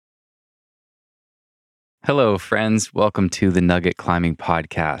Hello, friends. Welcome to the Nugget Climbing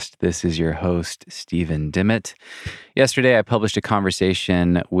Podcast. This is your host, Stephen Dimmitt. Yesterday, I published a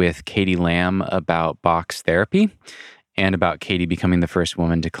conversation with Kaddi Lehmann about box therapy and about Kaddi becoming the first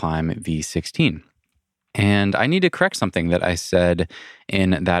woman to climb V16. And I need to correct something that I said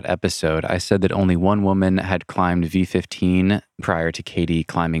in that episode. I said that only one woman had climbed V15 prior to Kaddi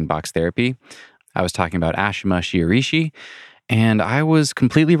climbing box therapy. I was talking about Ashima Shiraishi. And I was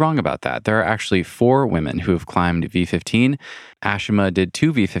completely wrong about that. There are actually 4 women who have climbed V15. Ashima did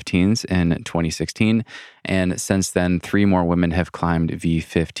 2 V15s in 2016, and since then, 3 more women have climbed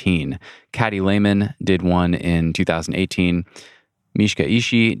V15. Kaddi Lehmann did one in 2018. Mishka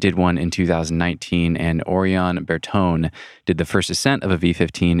Ishi did one in 2019, and Oriane Bertone did the first ascent of a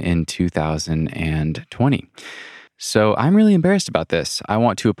V15 in 2020. So I'm really embarrassed about this. I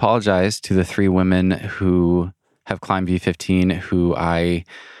want to apologize to the 3 women who have climbed V15 who I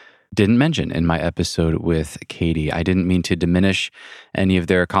didn't mention in my episode with Kaddi. I didn't mean to diminish any of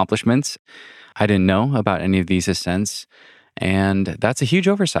their accomplishments. I didn't know about any of these ascents, and that's a huge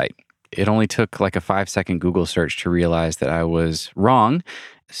oversight. It only took like a 5-second Google search to realize that I was wrong.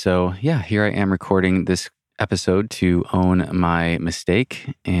 So yeah, here I am recording this episode to own my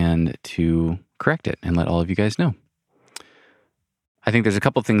mistake and to correct it and let all of you guys know. I think there's a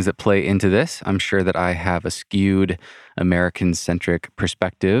couple things that play into this. I'm sure that I have a skewed American-centric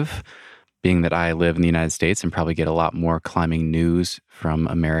perspective, being that I live in the United States and probably get a lot more climbing news from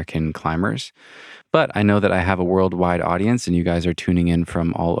American climbers. But I know that I have a worldwide audience and you guys are tuning in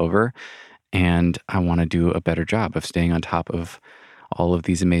from all over. And I want to do a better job of staying on top of all of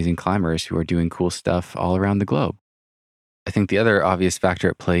these amazing climbers who are doing cool stuff all around the globe. I think the other obvious factor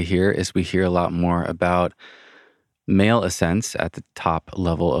at play here is we hear a lot more about male ascents at the top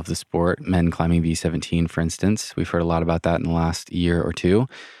level of the sport, men climbing V17, for instance. We've heard a lot about that in the last year or two,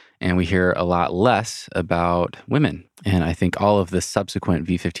 and we hear a lot less about women. And I think all of the subsequent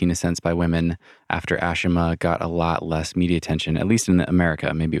V15 ascents by women after Ashima got a lot less media attention, at least in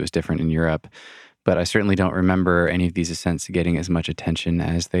America. Maybe it was different in Europe, but I certainly don't remember any of these ascents getting as much attention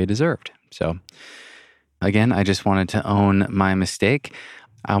as they deserved. So again, I just wanted to own my mistake.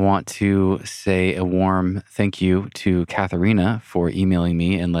 I want to say a warm thank you to Katharina for emailing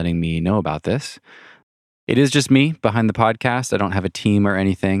me and letting me know about this. It is just me behind the podcast. I don't have a team or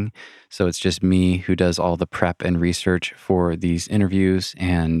anything. So it's just me who does all the prep and research for these interviews.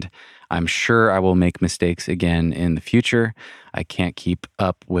 And I'm sure I will make mistakes again in the future. I can't keep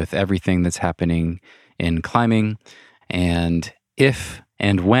up with everything that's happening in climbing. And if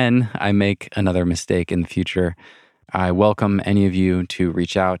and when I make another mistake in the future, I welcome any of you to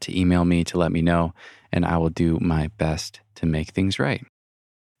reach out, to email me, to let me know, and I will do my best to make things right.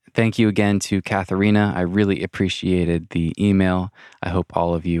 Thank you again to Katharina. I really appreciated the email. I hope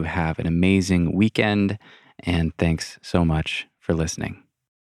all of you have an amazing weekend, and thanks so much for listening.